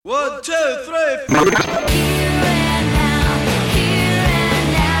1, 2, 3, 4.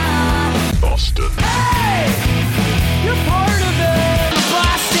 Boston. Hey! You're part of it!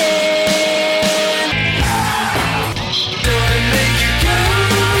 Boston! Gonna make you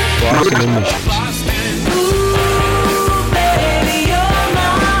good! Boston Emissions. Boston! Ooh, baby, you're my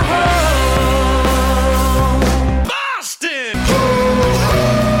home! Boston!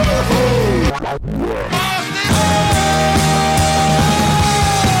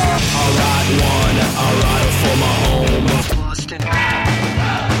 Alright, one, alright for my home. Boston.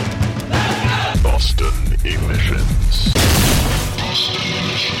 Boston Emissions. Boston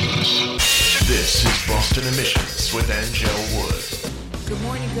Emissions. This is Boston Emissions with Angel Wood. Good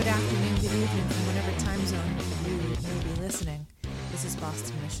morning, good afternoon, good evening, from whatever time zone you may be listening. This is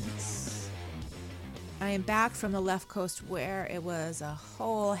Boston Missions. I am back from the left coast where it was a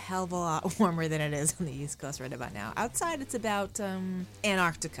whole hell of a lot warmer than it is on the East Coast right about now. Outside, it's about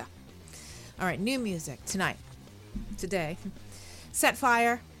Antarctica. All right, new music today. Set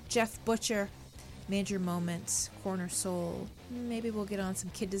Fire, Jeff Butcher, Major Moments, Corner Soul. Maybe we'll get on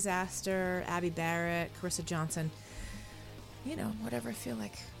some Kid Disaster, Abby Barrett, Carissa Johnson. You know, whatever I feel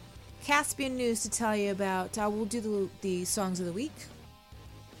like. Caspian news to tell you about. We'll do the songs of the week.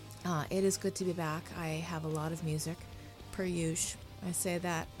 It is good to be back. I have a lot of music, per usual. I say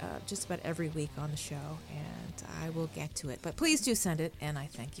that just about every week on the show, and I will get to it. But please do send it, and I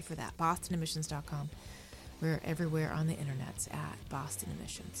thank you for that. BostonEmissions.com. We're everywhere on the internet at Boston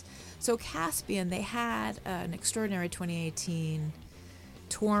Emissions. So Caspian, they had an extraordinary 2018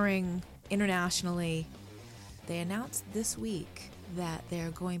 touring internationally. They announced this week that they're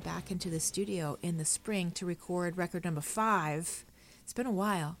going back into the studio in the spring to record record number 5. It's been a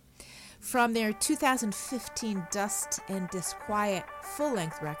while. From their 2015 Dust and Disquiet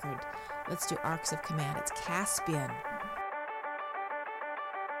full-length record, let's do Arcs of Command. It's Caspian.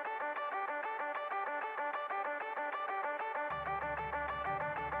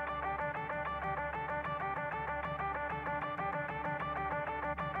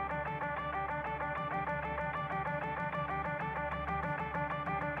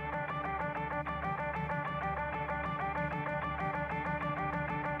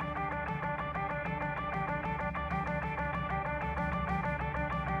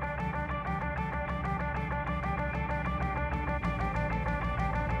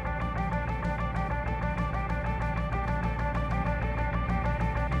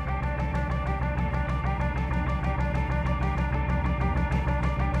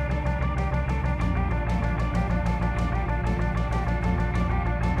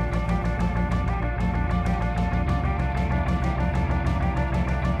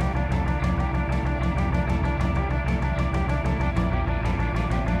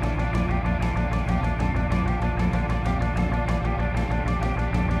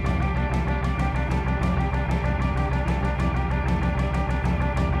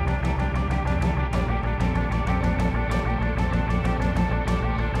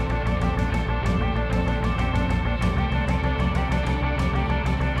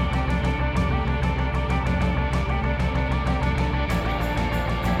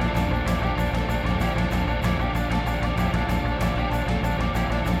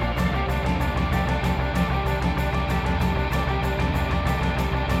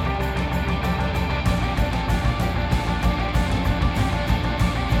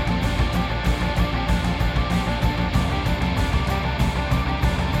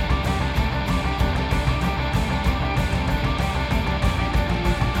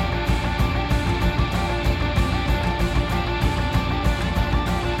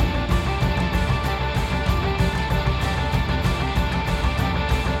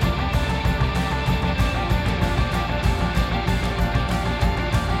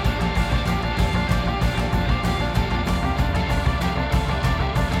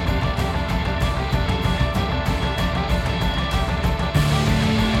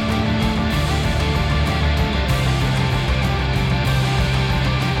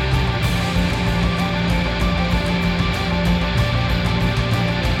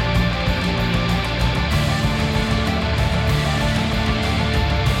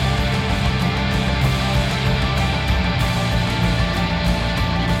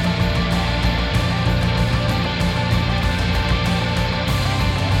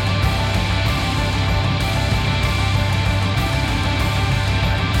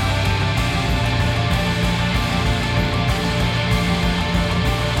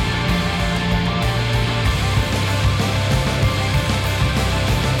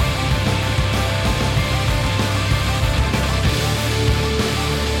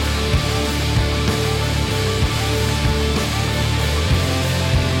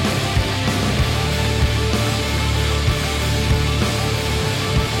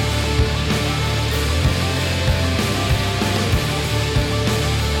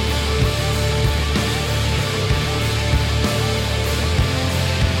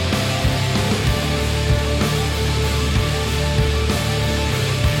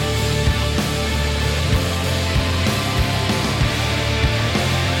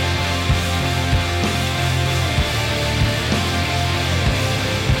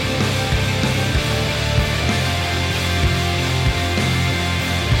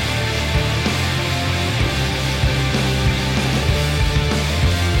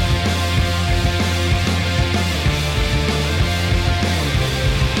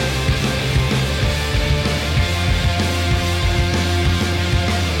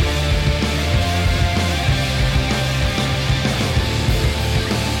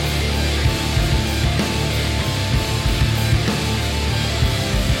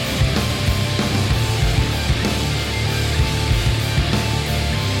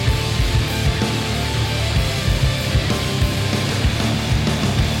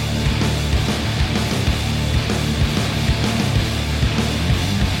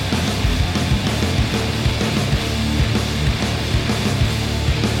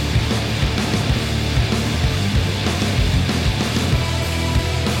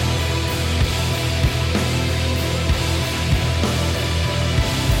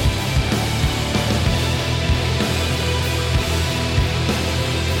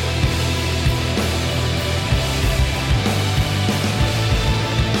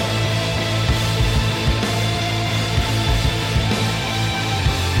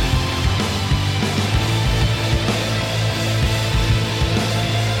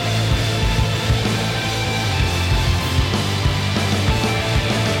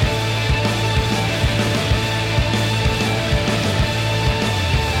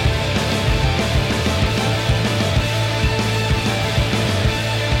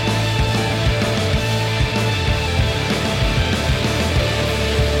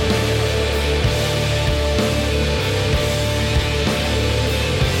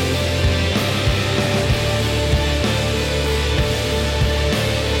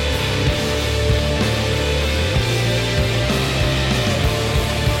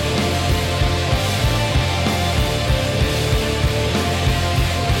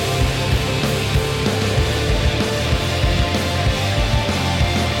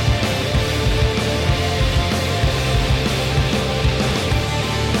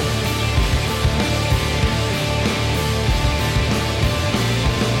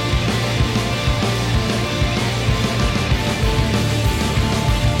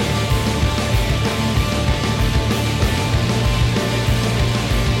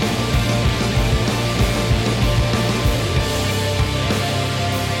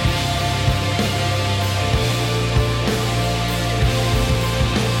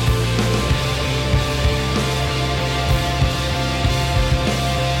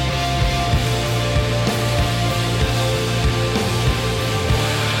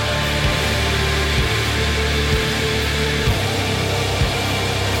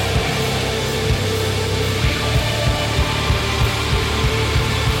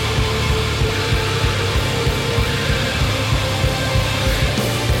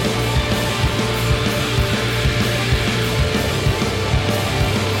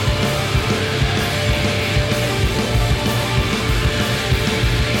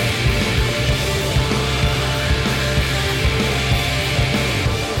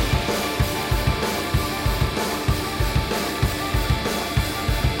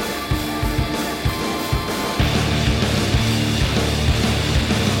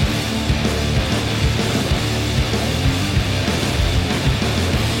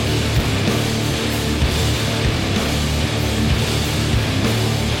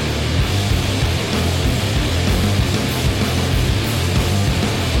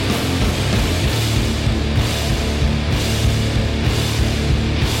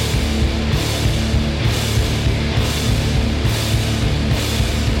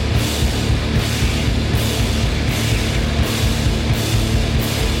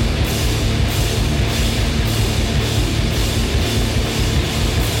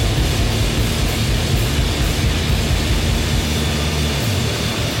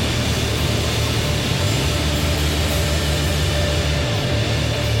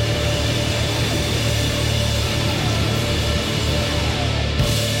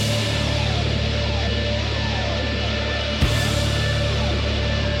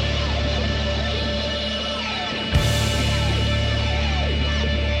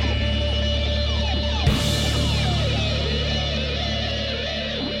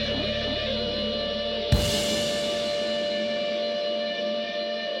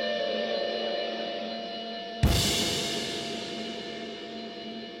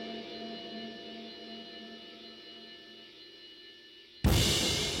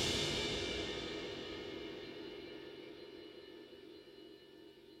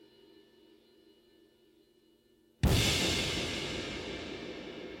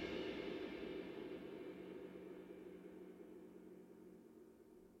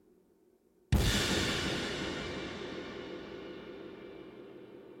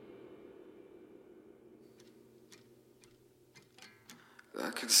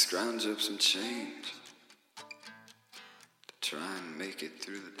 could scrounge up some change to try and make it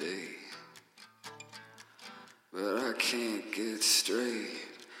through the day. But I can't get straight,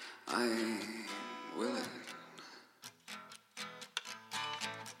 I ain't willing.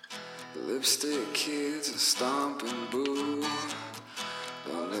 The lipstick kids are stomping boo.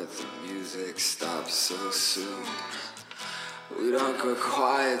 Don't let the music stop so soon. We don't go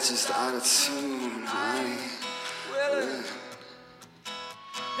quiet, just out of tune. I ain't willing.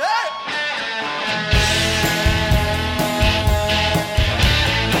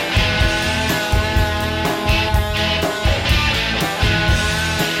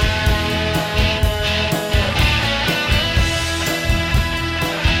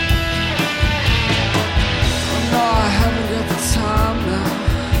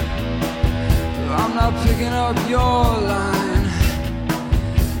 Picking up your line,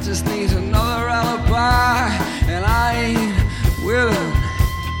 just need another alibi, and I ain't willing.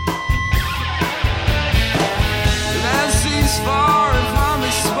 Nancy's far if I'm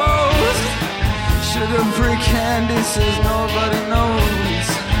exposed. Sugar-free candy says nobody knows.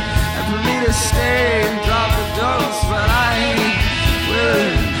 And for me to stay and drop the dose, but I ain't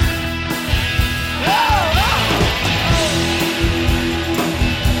willing.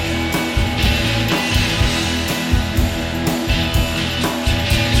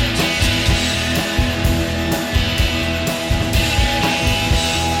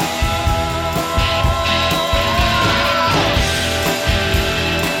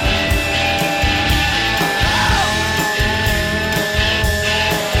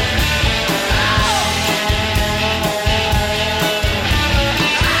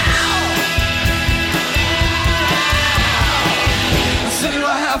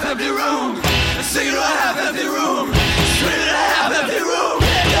 Singing to a half-empty room, screaming in a half-empty room,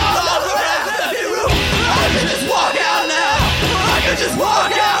 calling for a half-empty room. I could just walk out now. I could just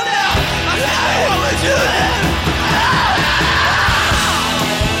walk out now. I said, hey, what would you then?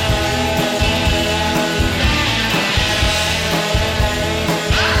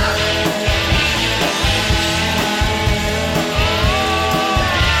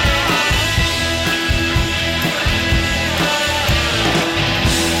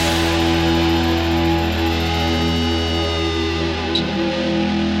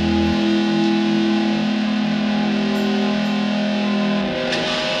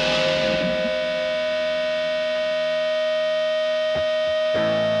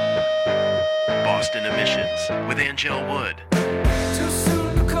 Boston Emissions with Angel Wood. Too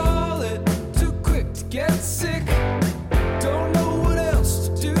soon to call it, too quick to get sick. Don't know what else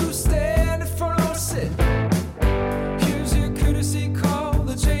to do, stand in front or sit. Here's your courtesy call,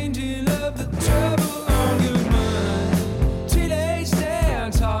 the changing of the trouble on your mind. Teenage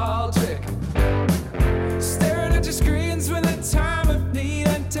dance hall trick. Staring at your screens when the time of need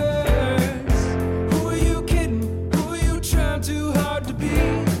enters. Who are you kidding? Who are you trying too hard to be?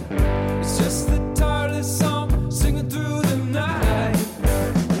 It's just the TARDIS song singing through the night.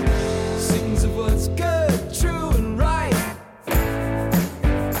 Sings of what's good, true,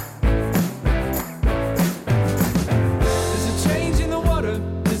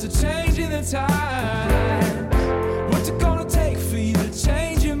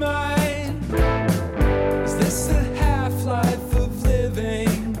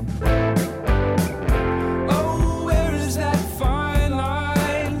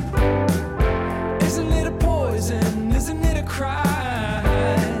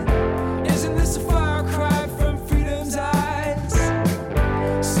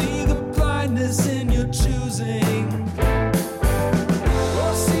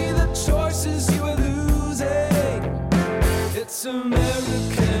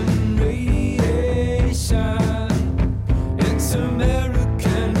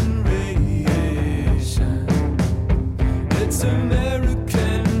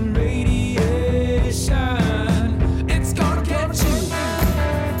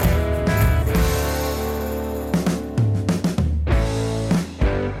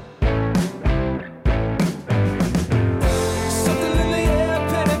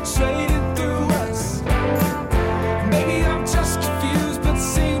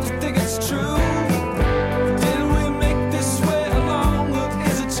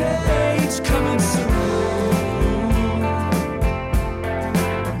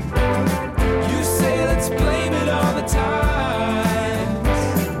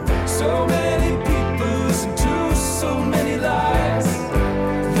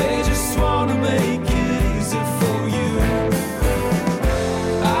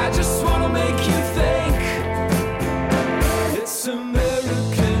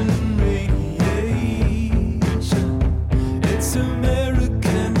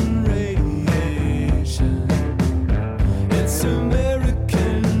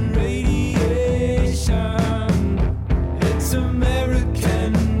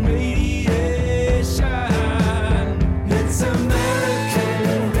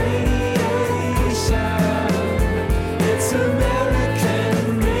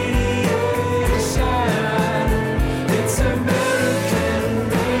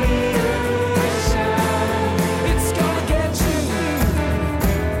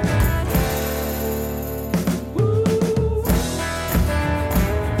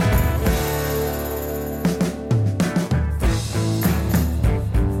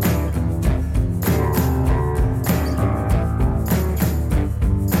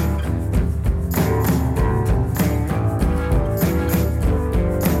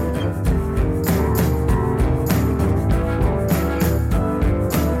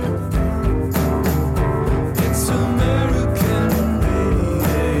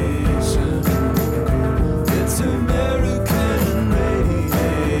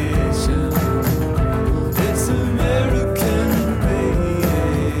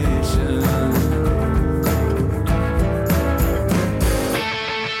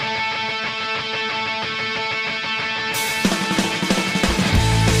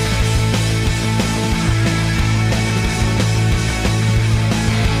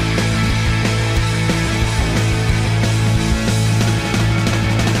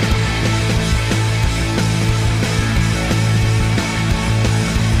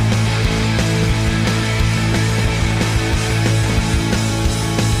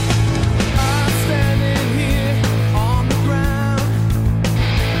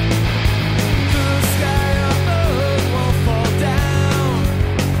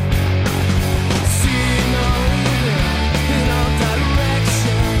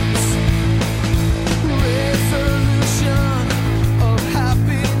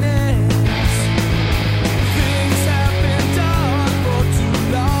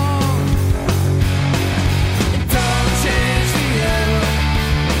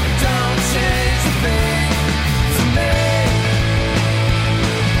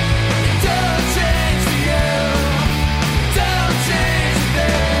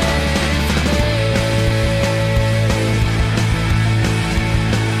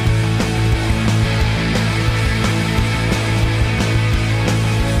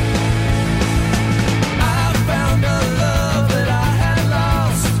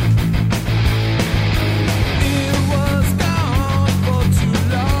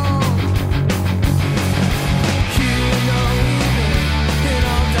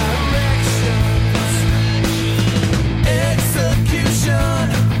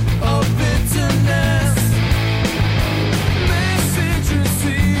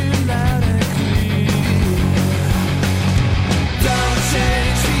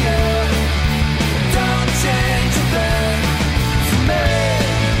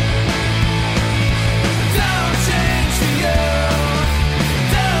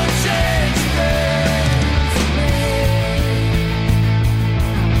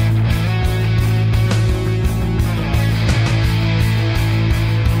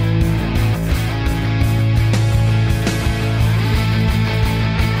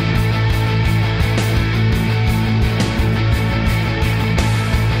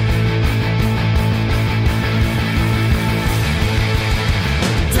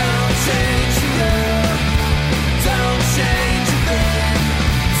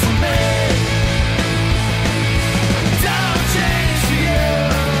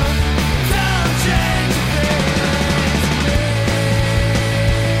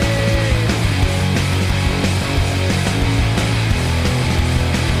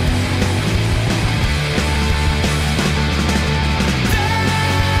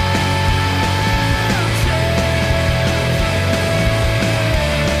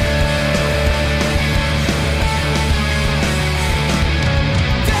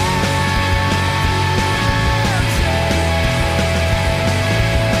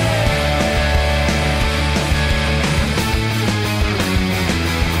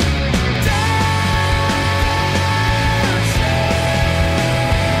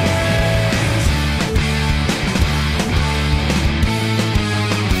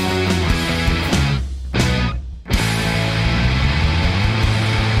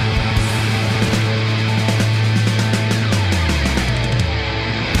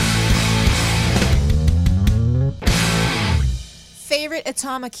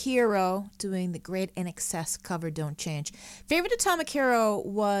 Atomic Hero doing the great NXS cover Don't Change. Favorite Atomic Hero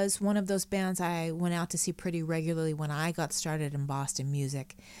was one of those bands I went out to see pretty regularly when I got started in Boston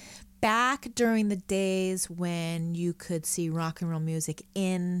music. Back during the days when you could see rock and roll music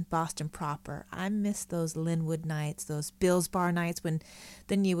in Boston proper. I miss those Linwood nights, those Bill's Bar nights when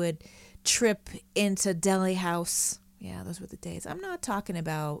then you would trip into Deli House. Yeah, those were the days. I'm not talking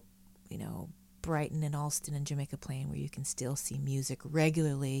about, Brighton and Alston and Jamaica Plain where you can still see music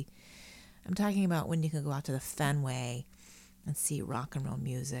regularly. I'm talking about when you can go out to the Fenway and see rock and roll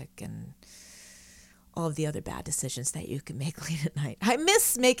music and all of the other bad decisions that you can make late at night. I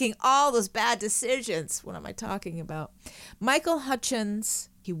miss making all those bad decisions. What am I talking about? Michael Hutchence,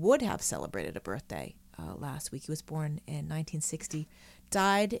 he would have celebrated a birthday last week. He was born in 1960,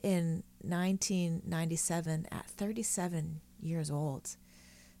 died in 1997 at 37 years old.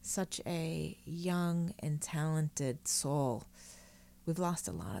 Such a young and talented soul. We've lost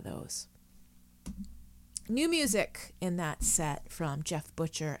a lot of those. New music in that set from Jeff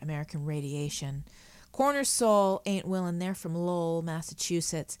Butcher, American Radiation. Corner Soul, Ain't Willin', they're from Lowell,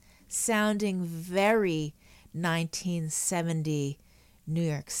 Massachusetts, sounding very 1970 New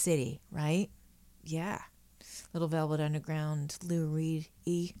York City, right? Yeah. Little Velvet Underground, Lou Reed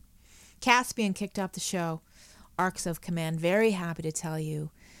E. Caspian kicked off the show. Arcs of Command, very happy to tell you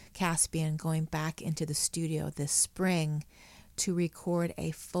Caspian going back into the studio this spring to record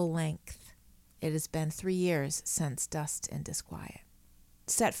a full length. It has been 3 years since Dust and Disquiet.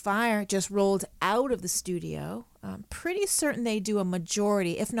 Set Fire just rolled out of the studio. I'm pretty certain they do a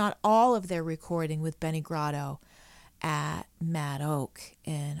majority, if not all, of their recording with Benny Grotto at Mad Oak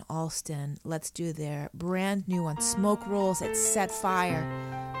in Alston. Let's do their brand new one, Smoke Rolls at Set Fire,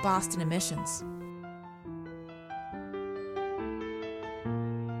 Boston Emissions.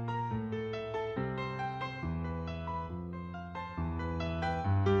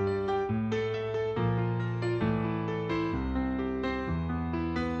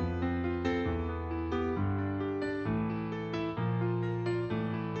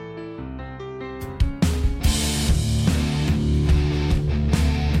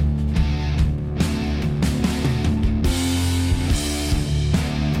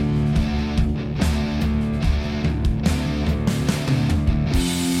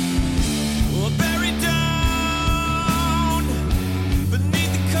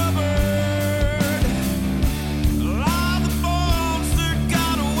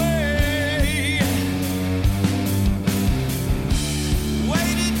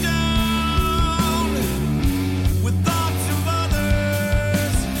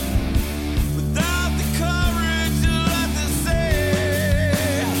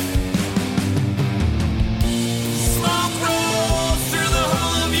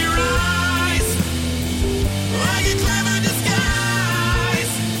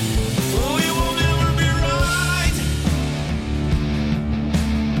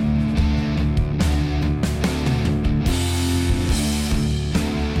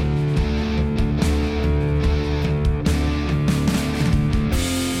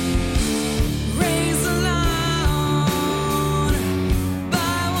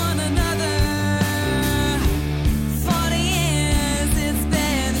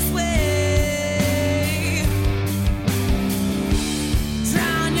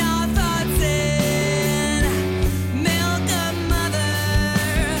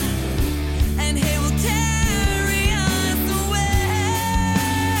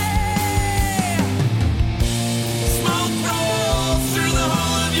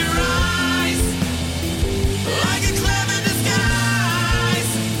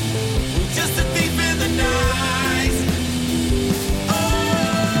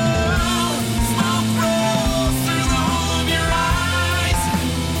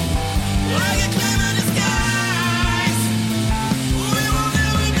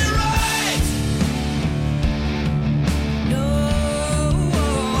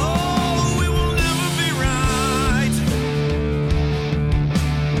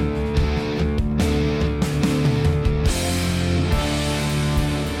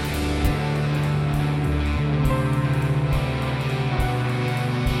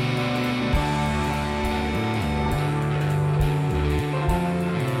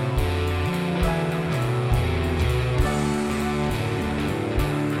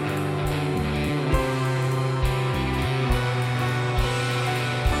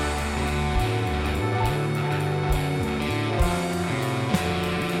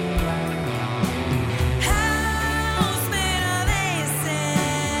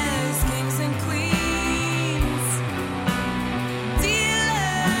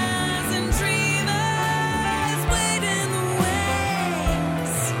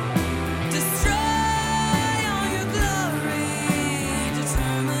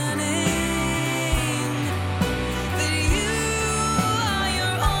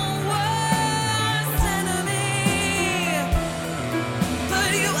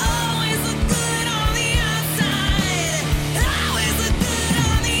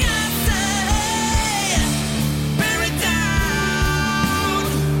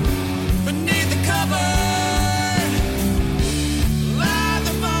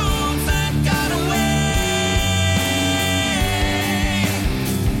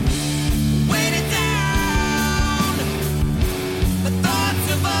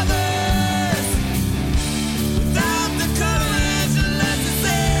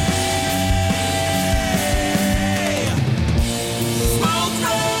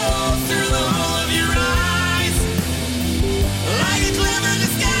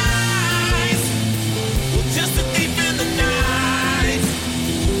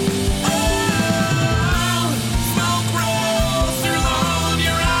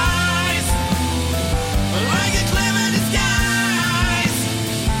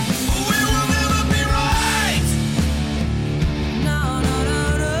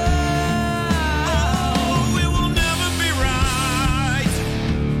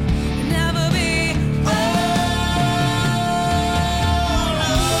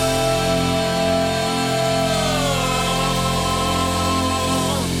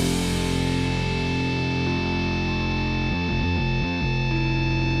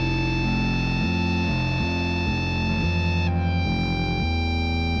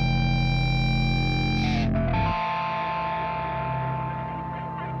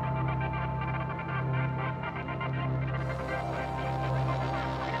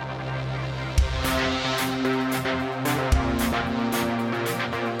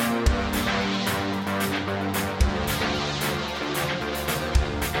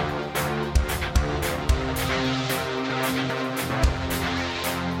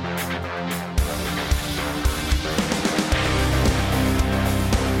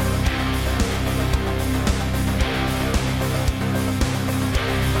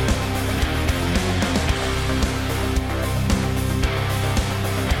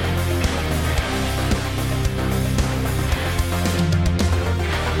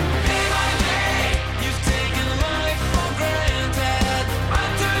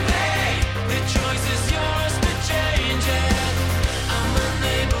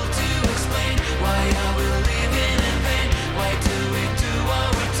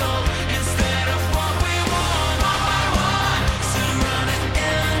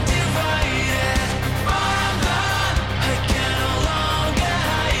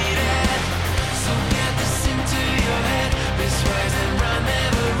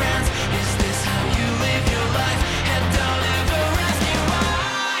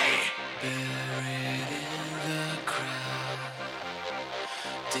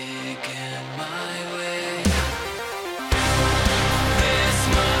 digging my way. This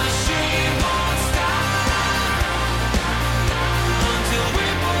machine won't stop until we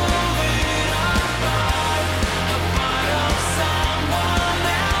pull it apart. A part of someone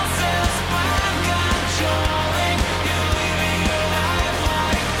else's mind controlling you, living your life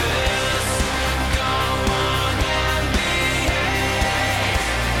like this. Go on and behave,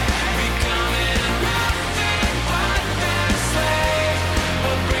 becoming nothing but their slave.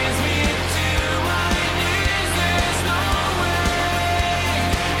 What brings me to my knees? There's no way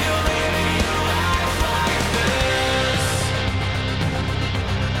you're living your life like this.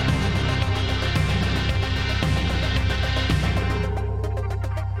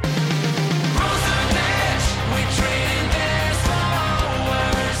 Rules are rich, we trade theirs for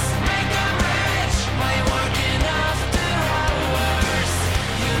ours. Make them rich by working after hours.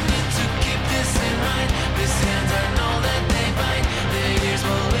 You need to keep this in mind. These hands are all that they bind. The years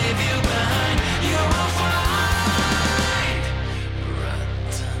will leave you behind. You will find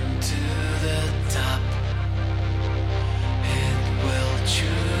rotten to the top. It will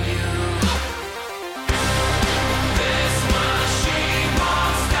chew you. This machine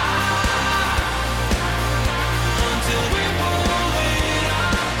won't stop until we pull it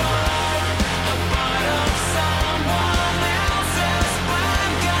apart. A part of someone else's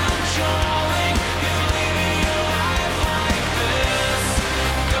mind controlling you, living your life like this.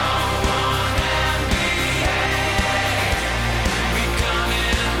 Go on and behave,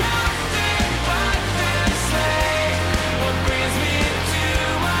 becoming nothing but their slave. What brings me to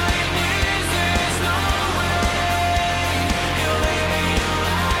my knees? There's no way you're living your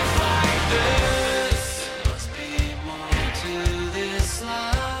life like this. Must be more to this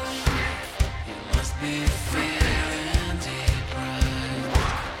life. You must be feeling deprived.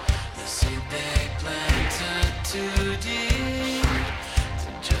 The seed they planted too deep to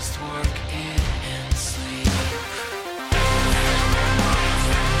just work it and sleep.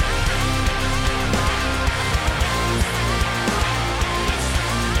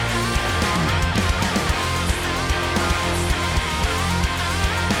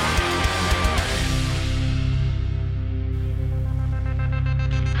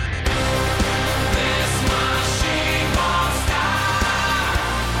 This machine won't stop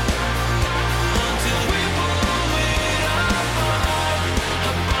until we pull it apart.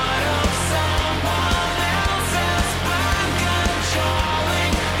 A part of someone else's mind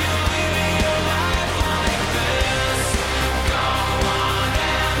controlling you, living your life like this. Go on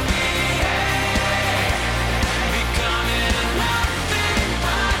and behave, becoming nothing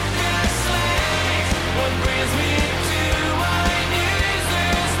but their slave. What brings me to my knees?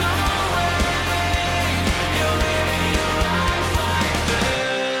 There's no way you're living your life like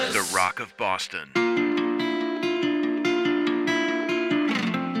this. The Rock of Boston.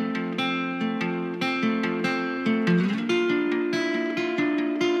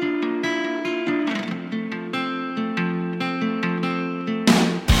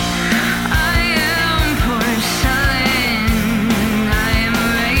 I am porcelain. I am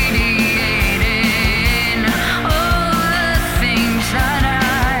radiating all the things that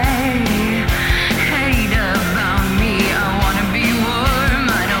I hate about me. I wanna be warm.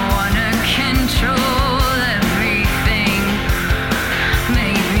 I don't wanna control everything.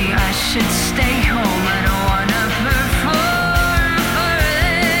 Maybe I should stay home. I don't wanna perform for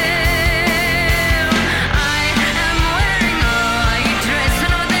them. I am wearing a white dress. I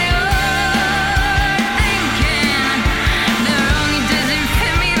know they are thinking their only doesn't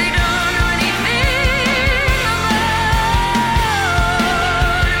fit me. They don't know anything about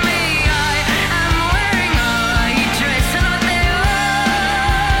me. I am wearing a white dress. I know they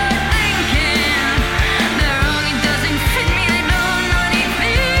are thinking their only doesn't fit me. They don't know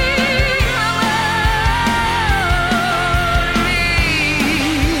anything about me.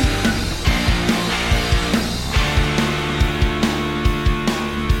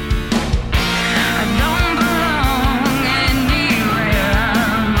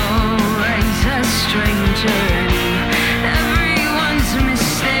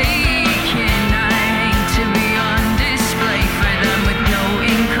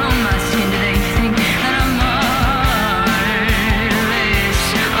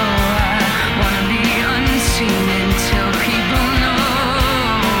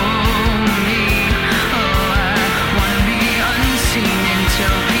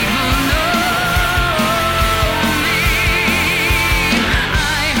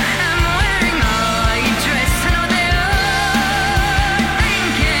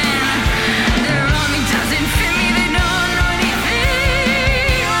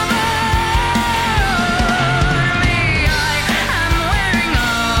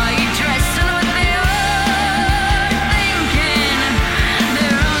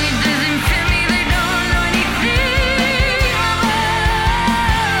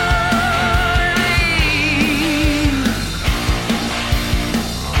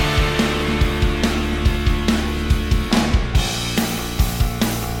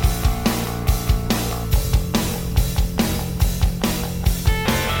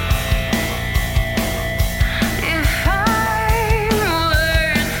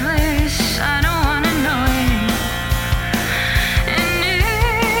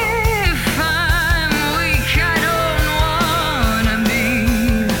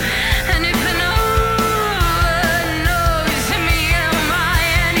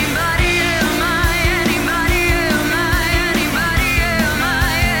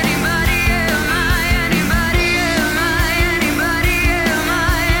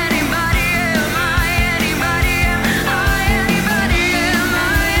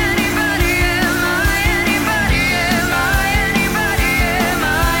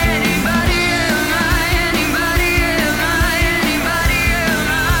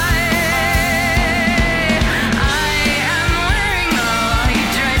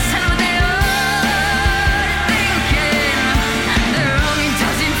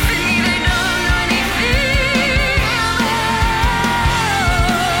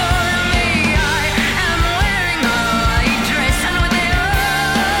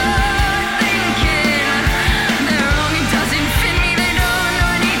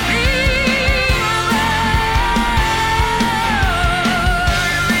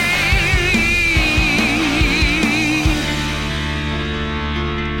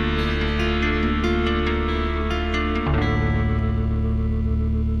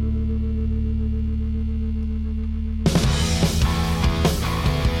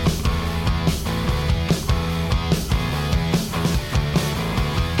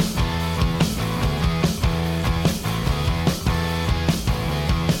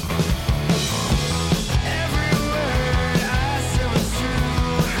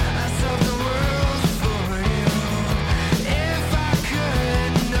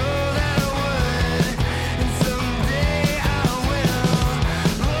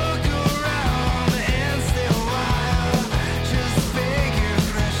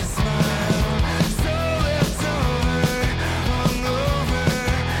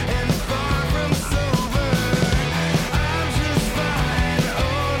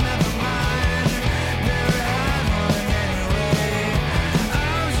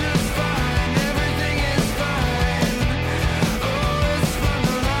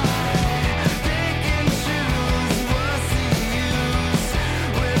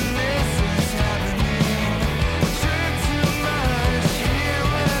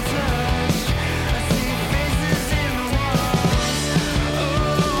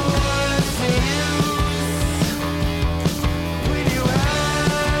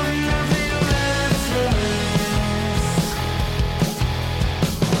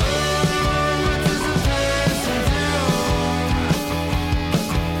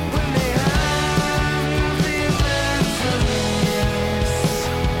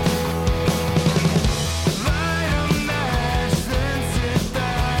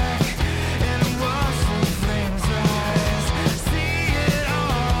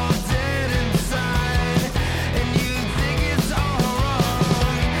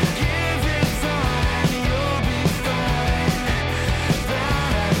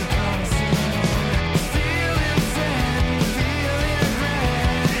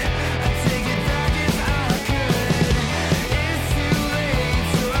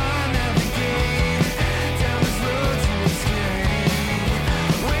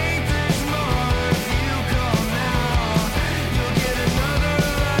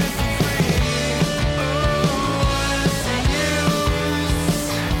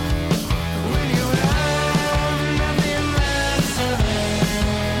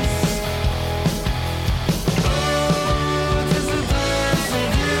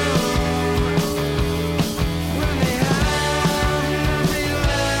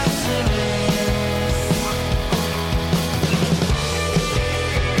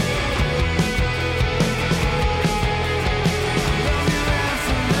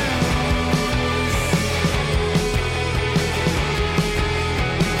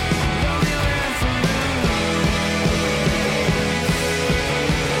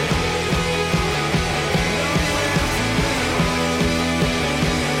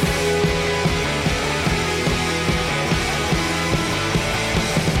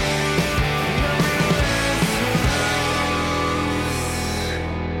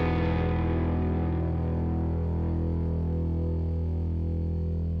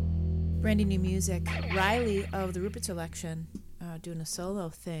 Brandy new music. Riley of the Rupert Selection doing a solo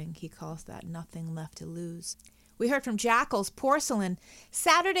thing. He calls that Nothing Left to Lose. We heard from Jackal's Porcelain.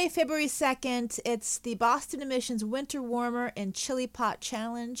 Saturday, February 2nd, it's the Boston Emissions Winter Warmer and Chili Pot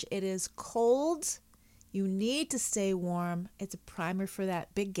Challenge. It is cold. You need to stay warm. It's a primer for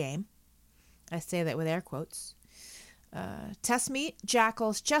that big game. I say that with air quotes. Test meet,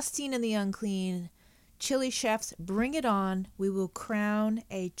 Jackals, Justine and the Unclean, Chili Chefs, bring it on. We will crown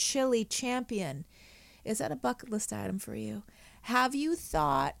a chili champion. Is that a bucket list item for you? Have you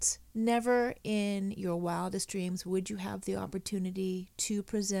thought never in your wildest dreams would you have the opportunity to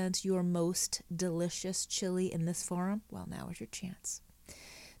present your most delicious chili in this forum? Well, now is your chance.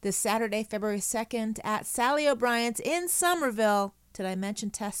 This Saturday, February 2nd at Sally O'Brien's in Somerville. Did I mention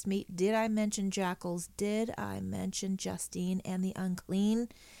Test Meet? Did I mention Jackals? Did I mention Justine and the Unclean?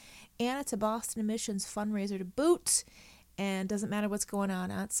 And it's a Boston Emissions fundraiser to boot. And doesn't matter what's going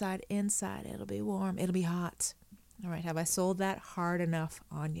on outside, inside. It'll be warm. It'll be hot. All right, have I sold that hard enough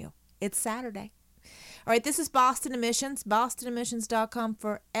on you? It's Saturday. All right, this is Boston Emissions. BostonEmissions.com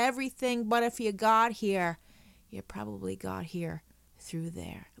for everything. But if you got here, you probably got here through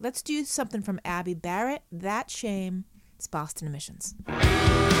there. Let's do something from Abby Barrett. That Shame. It's Boston Emissions.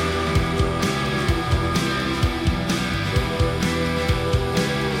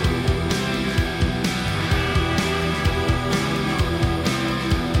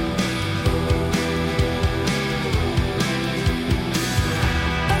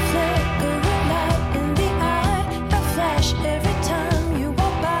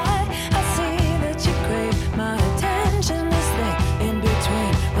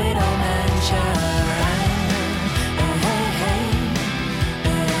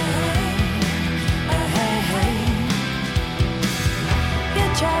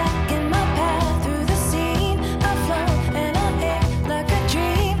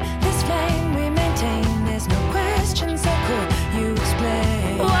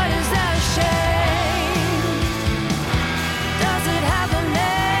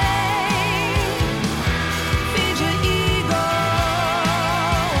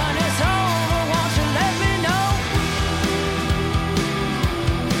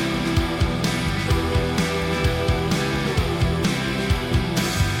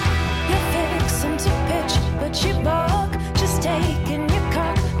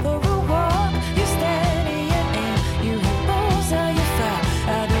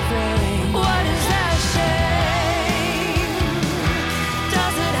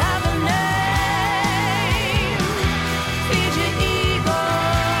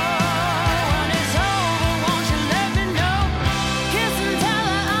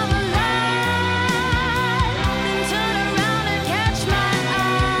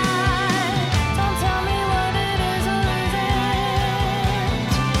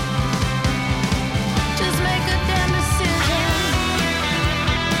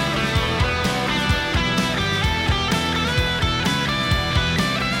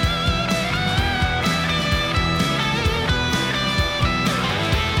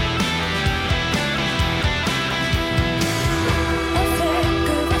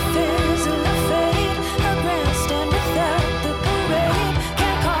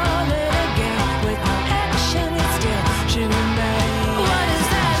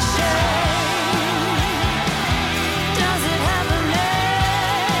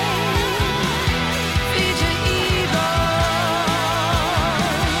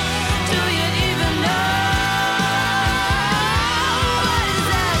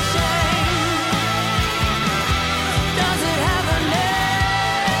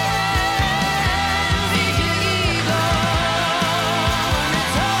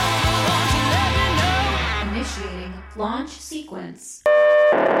 Launch sequence.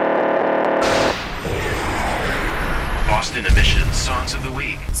 Boston Emissions Songs of the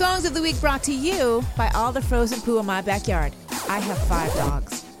Week. Songs of the Week brought to you by all the frozen poo in my backyard. I have 5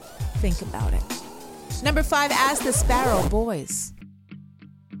 dogs. Think about it. Number 5, As the Sparrow Boys.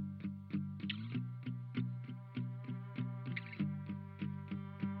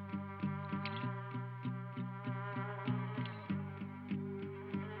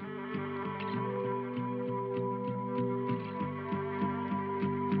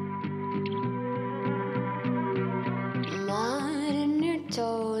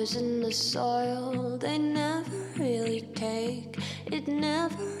 Toes in the soil, they never really take, it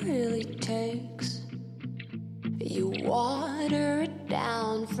never really takes. You water it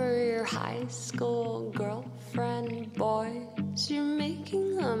down for your high school girlfriend, boys, you're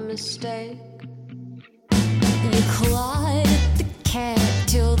making a mistake. You clawed at the cat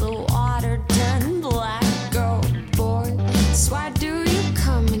till the water turned black, girl, boys, why do you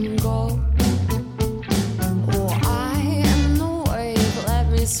come and go?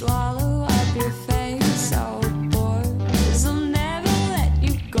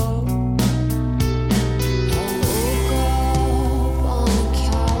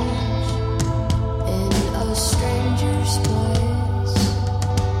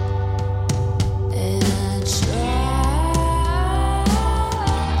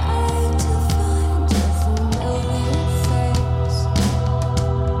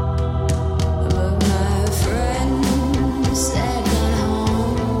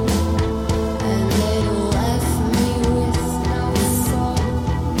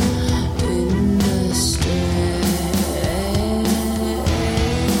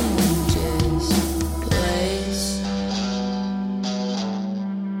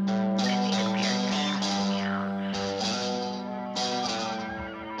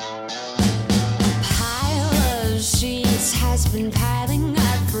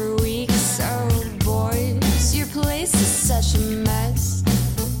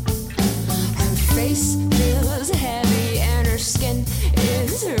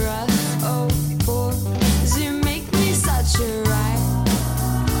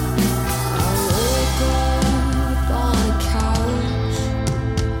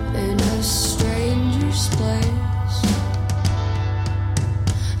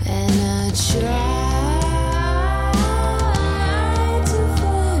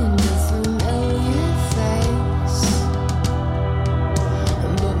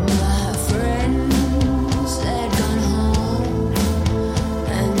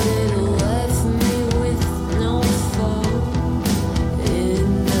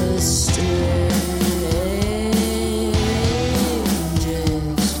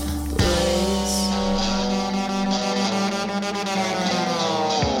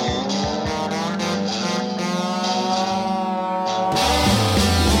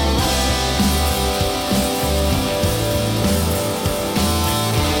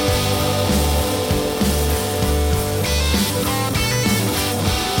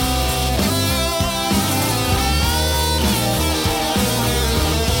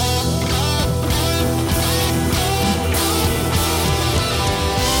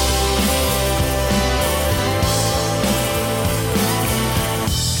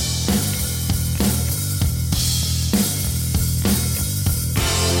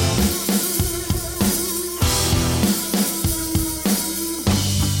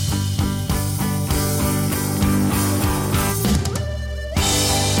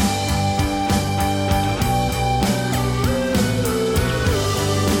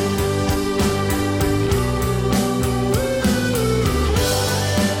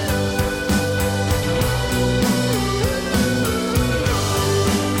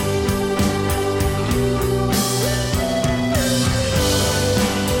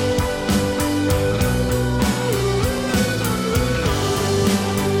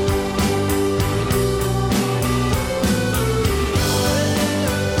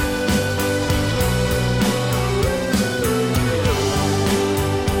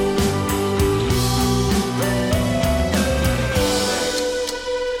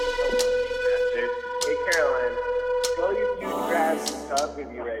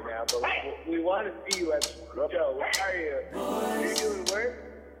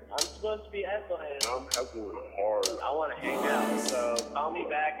 supposed to be Ethel-Ann. I'm Ethel hard. I want to hang out, so call me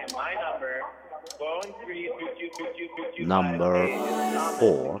back at my number, 413-222-2225. Number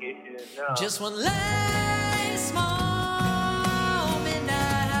 4. Just one last moment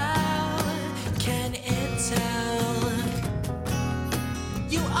now. Can it tell?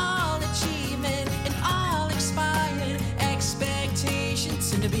 You all achievement and all expired expectations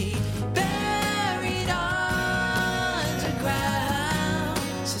seem to be buried underground,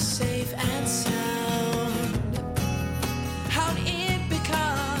 so safe and sound. How'd it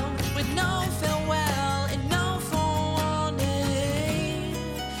become with no farewell and no forewarning?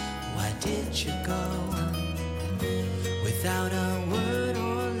 Why did you go without a word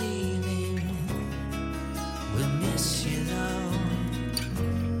or leaving? We'll miss you though.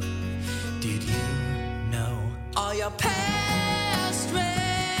 Did you know all your past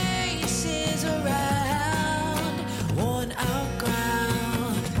races around worn out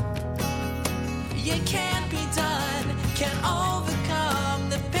ground? You can't be done, can't overcome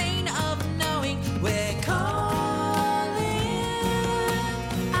the pain of knowing we're calling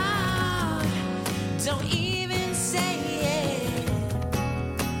out. Don't even say it.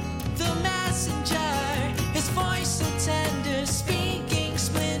 The messenger, his voice so tender, speaking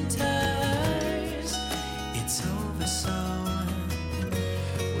splinters. It's over, so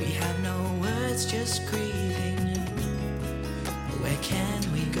we have no words, just grieving. Where can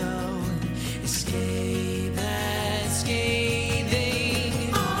we go? Escape that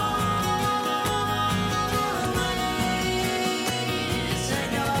scathing. Always I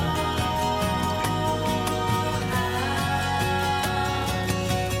know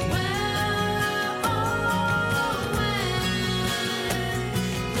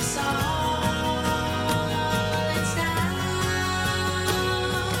this all ends down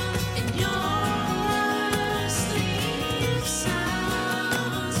in your sleep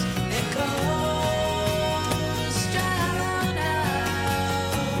sounds that goes drown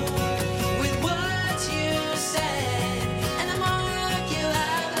out with words you said, and the mark you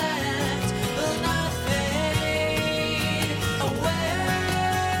have left will not fade away.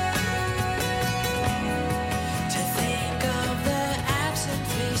 To think of the absent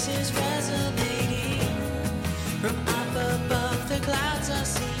faces resonating from up above, the clouds are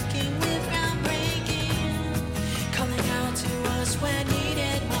sinking with ground breaking, calling out to us when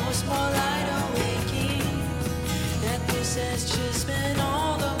needed most, more light awaking. That this has just been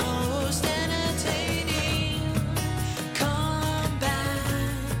all the most entertaining. Come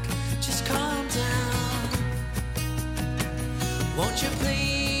back, just calm down. Won't you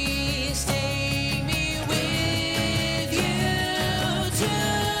please take me with you to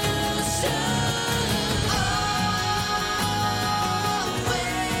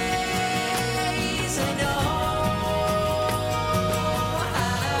always I know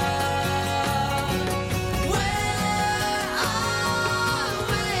where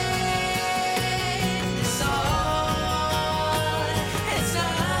always this all it's all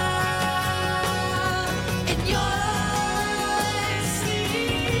in your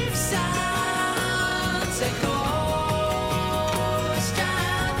sleep sounds that goes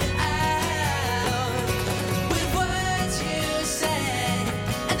drown out with words you said,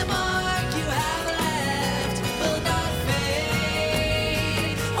 and the mark you have left will not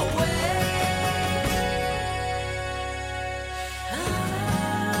fade away.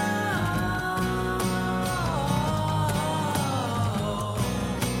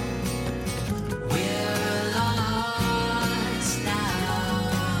 We're lost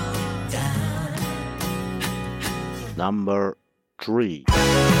now, down. Number 3.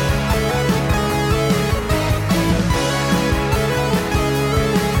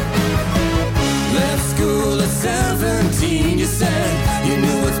 Left school at 17, you said you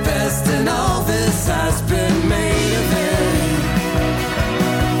knew what's best, and all this has been made of it.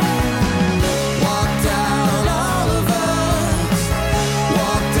 Walked out on all of us,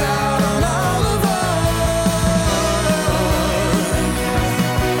 walked out on all of us.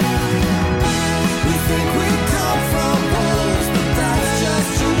 We think we come from wolves, but that's just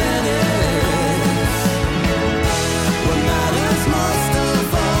humanity. What matters most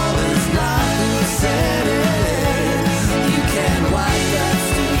of all is not who said it. You can't wipe that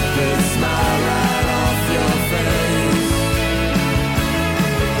stupid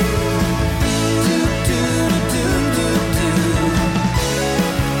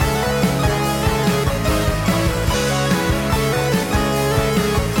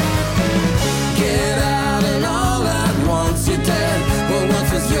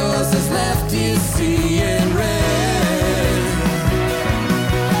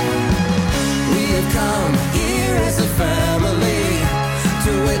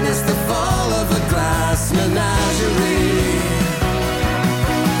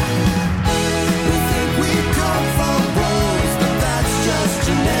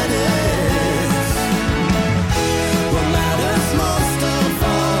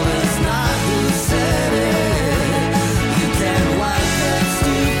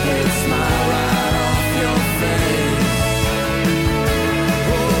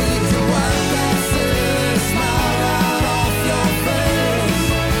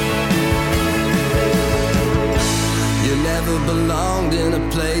a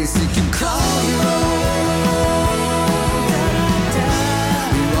place you can call your own.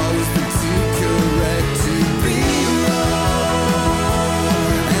 We've always been too correct to be wrong.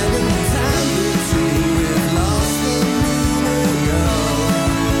 And in the time between, we've lost the meaning of.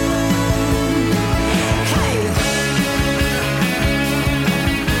 Hey!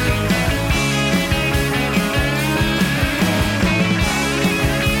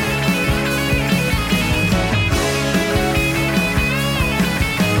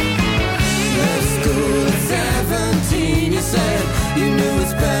 Left school at 17, you said you knew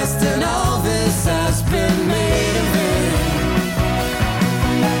it's best, and all this has been made of it.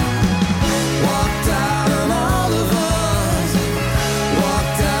 Walked out on all of us.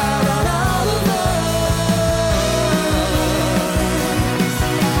 Walked out on all of us.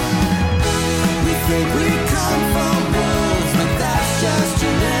 We think we come from wolves, but that's just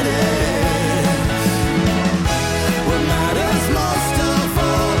genetics. What matters most of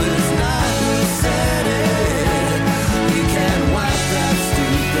all is not who said it. You can wipe that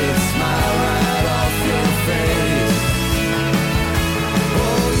stupid smile right off your face.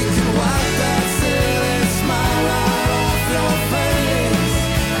 Oh, you can wipe that silly smile right off your face.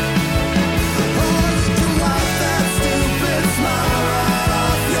 Oh, you can wipe that stupid smile right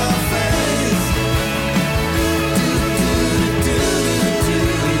off your face.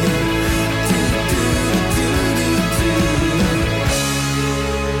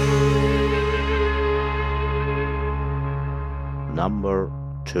 Number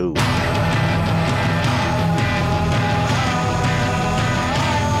 2.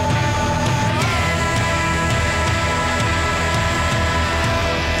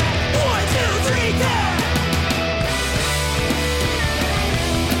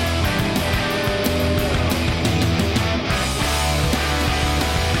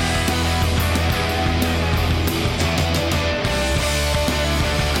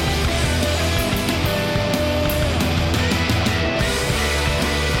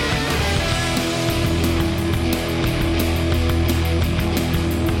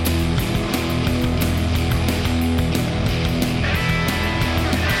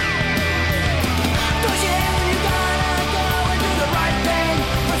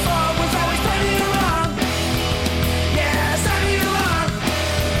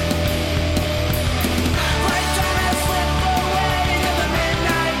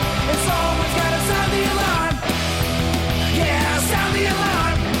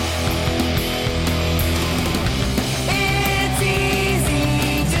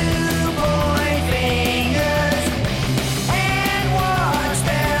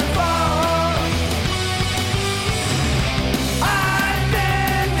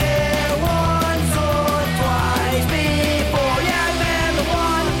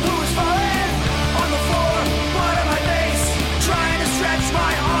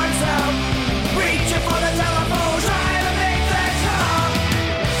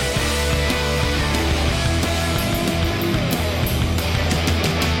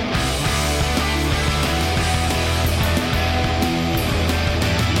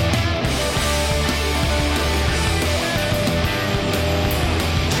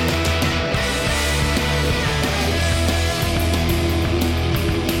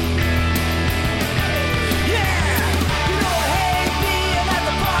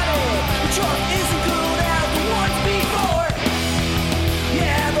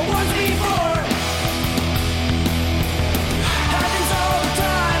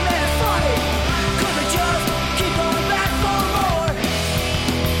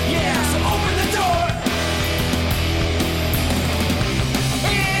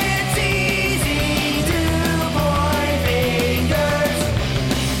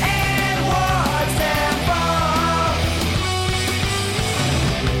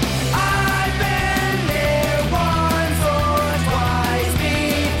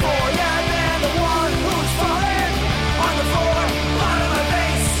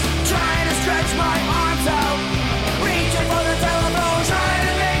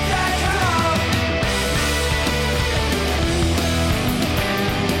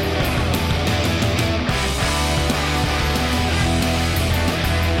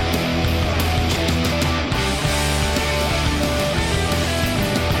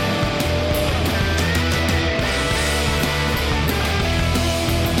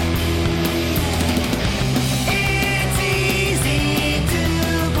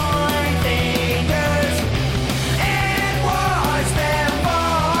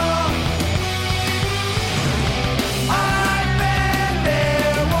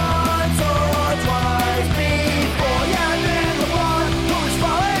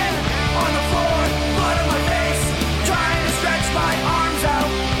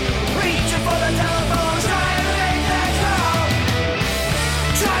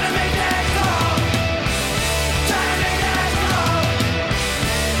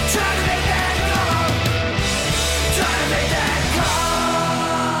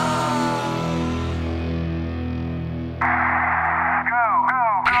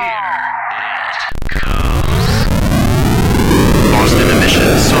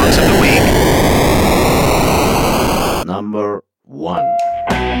 1.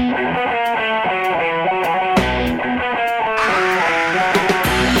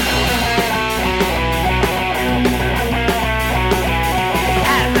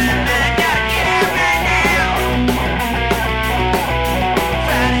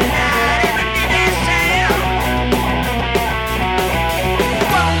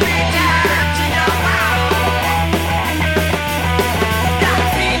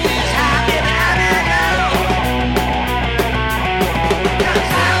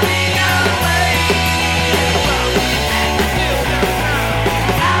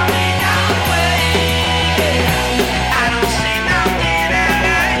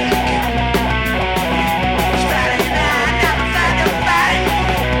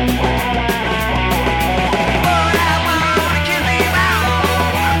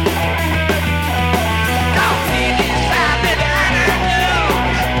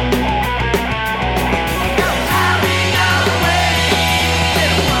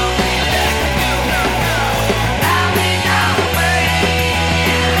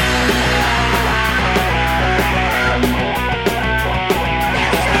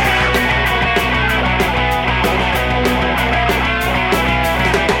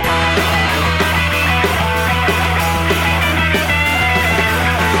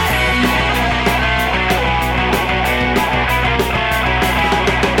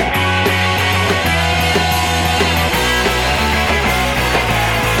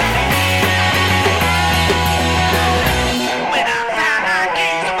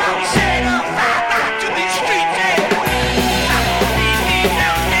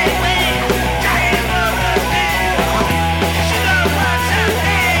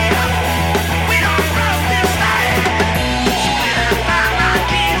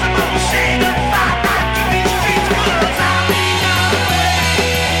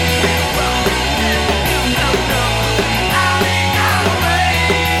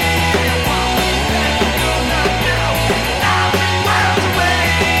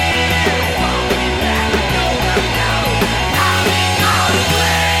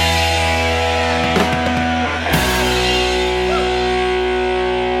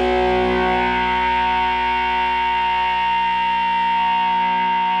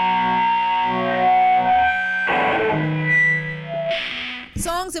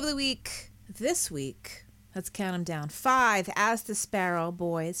 Songs of the week this week. Let's count them down. 5, As the Sparrow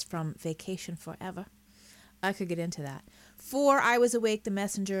Boys from Vacation Forever. I could get into that. 4, I Was Awake, the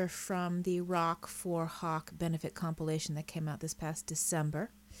Messenger from the Rock for Hawk benefit compilation that came out this past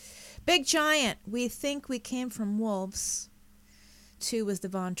December. Big Giant, We Think We Came From Wolves. 2 was the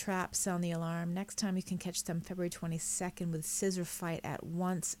Von Trapp, Sound the Alarm. Next time you can catch them February 22nd with Scissor Fight at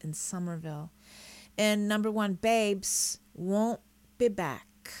Once in Somerville. And number 1, Babes, Won't Be Back.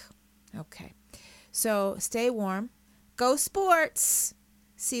 Okay. So stay warm. Go sports.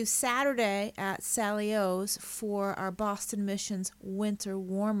 See you Saturday at Sally O's for our Boston Missions Winter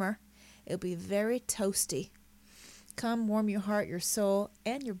Warmer. It'll be very toasty. Come warm your heart, your soul,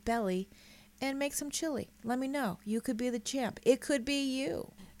 and your belly, and make some chili. Let me know. You could be the champ. It could be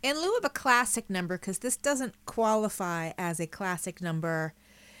you. In lieu of a classic number, because this doesn't qualify as a classic number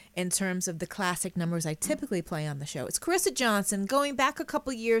in terms of the classic numbers I typically play on the show, it's Carissa Johnson going back a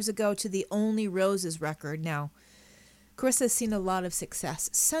couple years ago to the Only Roses record. Now, Carissa has seen a lot of success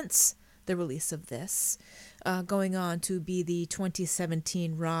since the release of this, going on to be the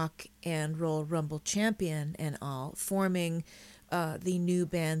 2017 Rock and Roll Rumble champion and all, forming the new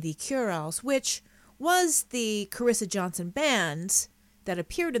band, the Cure-Alls, which was the Carissa Johnson band that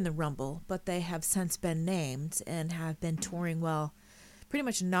appeared in the Rumble, but they have since been named and have been touring, well, pretty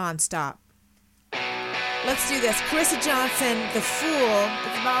much nonstop. Let's do this. Carissa Johnson, The Fool,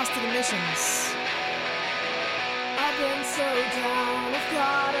 it's Boston Emissions. I've been so down, I've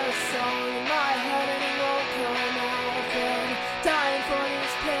got a song in my head and it won't come out. I've been dying for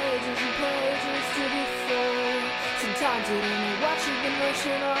these pages and pages to be full. Sometimes you don't know what you've been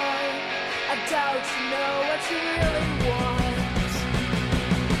wishing on. I doubt you know what you really want.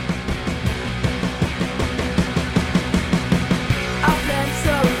 I've been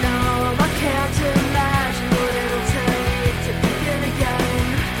so numb, I can't imagine what it'll take to begin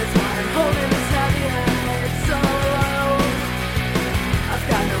again. That's why I'm holding this heavy head so low. I've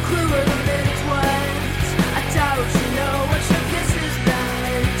got no clue where the minutes went. I doubt you know what your kisses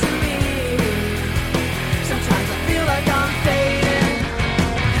meant to me. Sometimes I feel like I'm fading.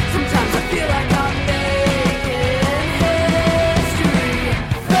 Sometimes I feel like I'm making it.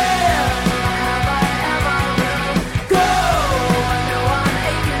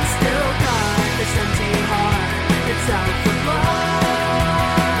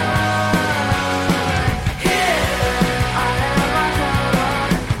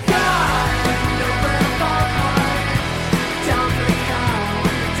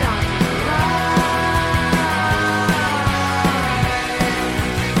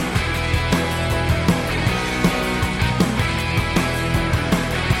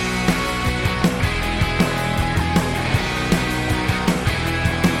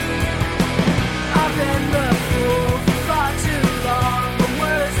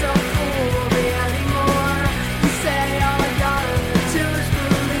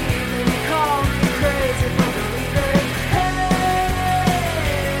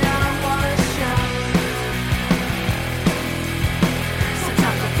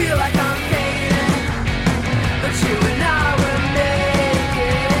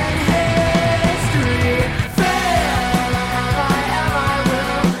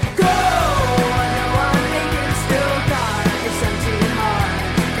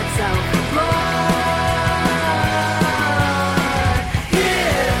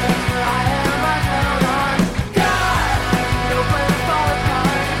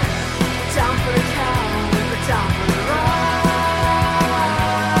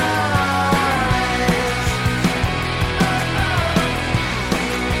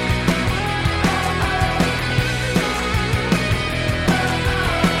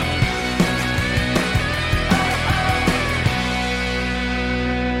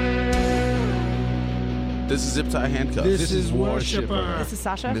 This is Zip Tie Handcuffs. This is Worshipper. This is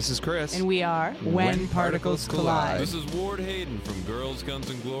Sasha. This is Chris. And we are When Particles Collide. This is Ward Hayden from Girls, Guns,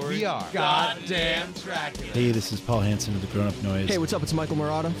 and Glory. We are Goddamn Dracula. Hey, this is Paul Hansen of the Grown Up Noise. Hey, what's up? It's Michael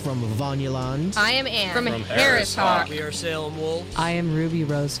Murata from Vanyaland. I am Anne from Harris Hawk. We are Salem Wolves. I am Ruby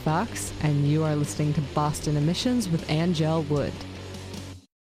Rose Fox, and you are listening to Boston Emissions with Angel Wood.